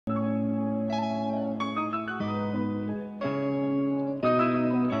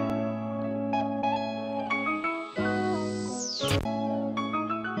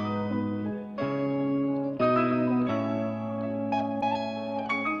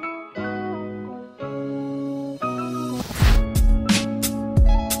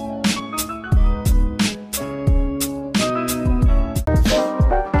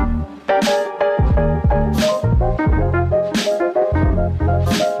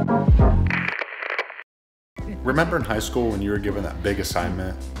Remember in high school when you were given that big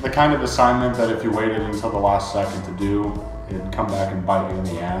assignment? The kind of assignment that if you waited until the last second to do, it'd come back and bite you in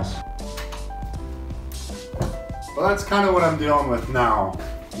the ass. Well, that's kind of what I'm dealing with now.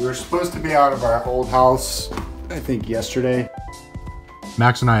 We were supposed to be out of our old house, I think yesterday.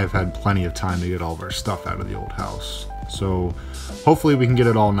 Max and I have had plenty of time to get all of our stuff out of the old house. So hopefully we can get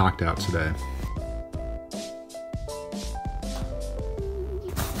it all knocked out today.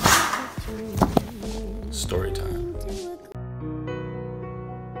 Story time.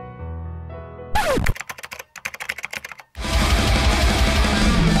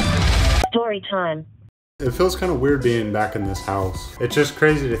 Story time. It feels kind of weird being back in this house. It's just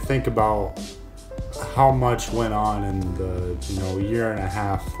crazy to think about how much went on in the year and a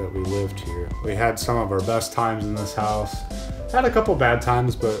half that we lived here. We had some of our best times in this house. Had a couple bad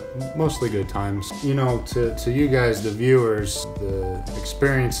times, but mostly good times. You know, to you guys, the viewers, the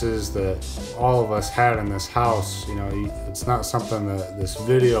experiences that all of us had in this house, you know, it's not something that this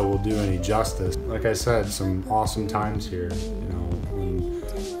video will do any justice. Like I said, some awesome times here. You know, when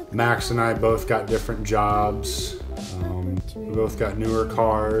Max and I both got different jobs. We both got newer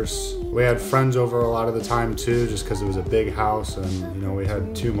cars. We had friends over a lot of the time too, just because it was a big house and you know we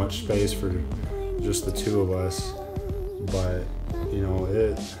had too much space for just the two of us. But you know,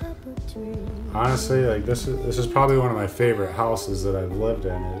 honestly, like this is probably one of my favorite houses that I've lived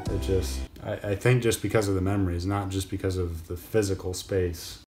in. It just I think just because of the memories, not just because of the physical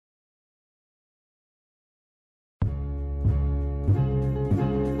space.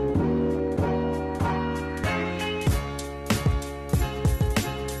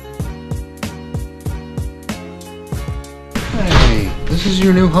 Hey, this is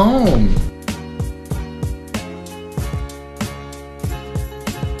your new home.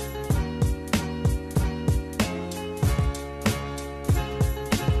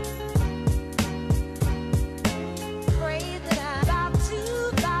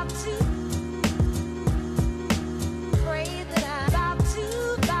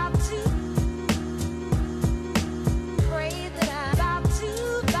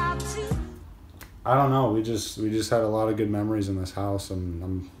 I don't know. We just had a lot of good memories in this house, and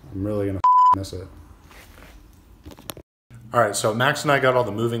I'm really gonna miss it. All right, so Max and I got all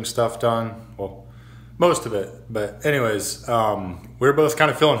the moving stuff done. Well, most of it. But anyways, we were both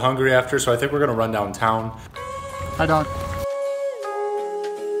kind of feeling hungry after, so I think we're gonna run downtown. Hi, Don.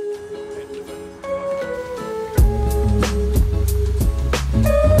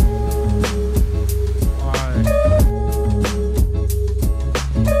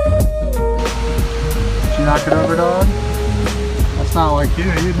 Knock it over, dog? That's not like you.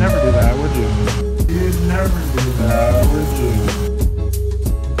 You'd never do that, would you? You'd never do that, would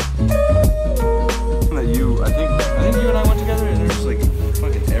you? I think you and I went together and there's like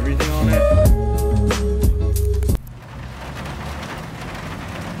fucking everything on it.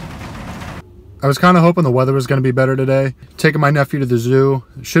 I was kind of hoping the weather was going to be better today. Taking my nephew to the zoo.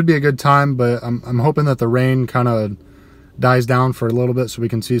 It should be a good time, but I'm hoping that the rain kind of dies down for a little bit so we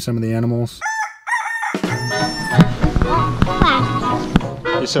can see some of the animals.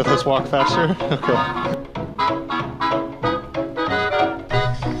 You said let's walk faster? Okay.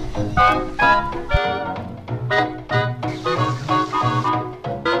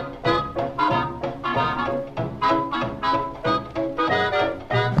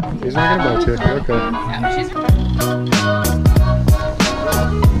 He's not gonna bite you. Okay.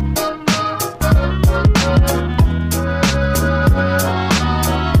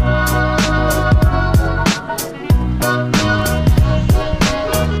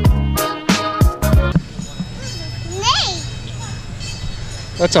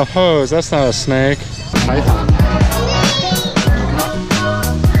 That's a hose, that's not a snake. Python.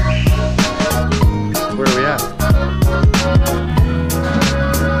 Where are we at?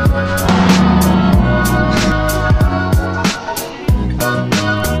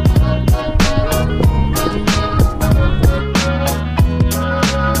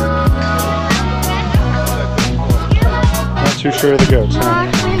 Not too sure of the goats, huh?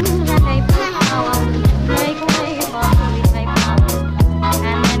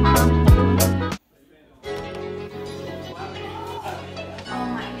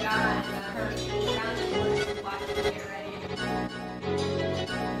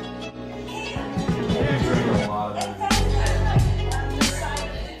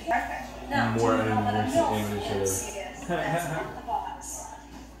 More English.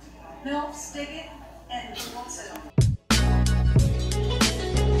 No, stick it and